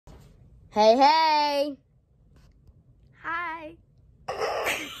Hey, hey. Hi.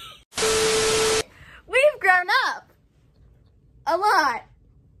 We've grown up. A lot.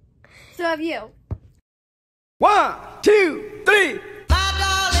 So have you. 1, 2, 3.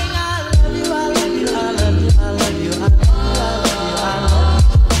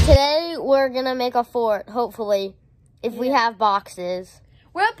 Today we're gonna make a fort, hopefully, if we have boxes.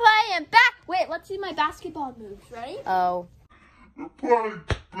 We're playing Wait, let's see my basketball moves. Ready? Oh. We're playing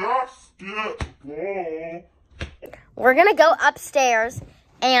basketball. We're gonna go upstairs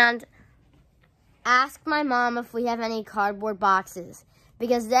and ask my mom if we have any cardboard boxes,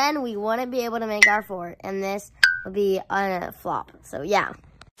 because then we wouldn't be able to make our fort, and this would be a flop. So yeah.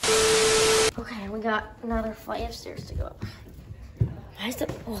 Okay, we got another flight of stairs to go up. Why is the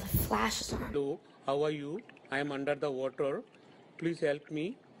flash is on? Hello, how are you? I am under the water. Please help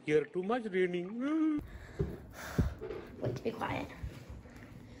me. Here too much raining. Wait, to be quiet.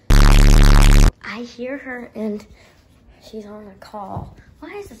 I hear her and she's on a call.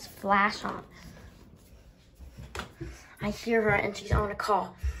 Why is this flash on? I hear her and she's on a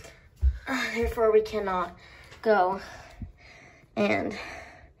call. Therefore, we cannot go and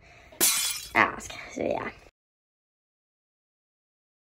ask. So yeah.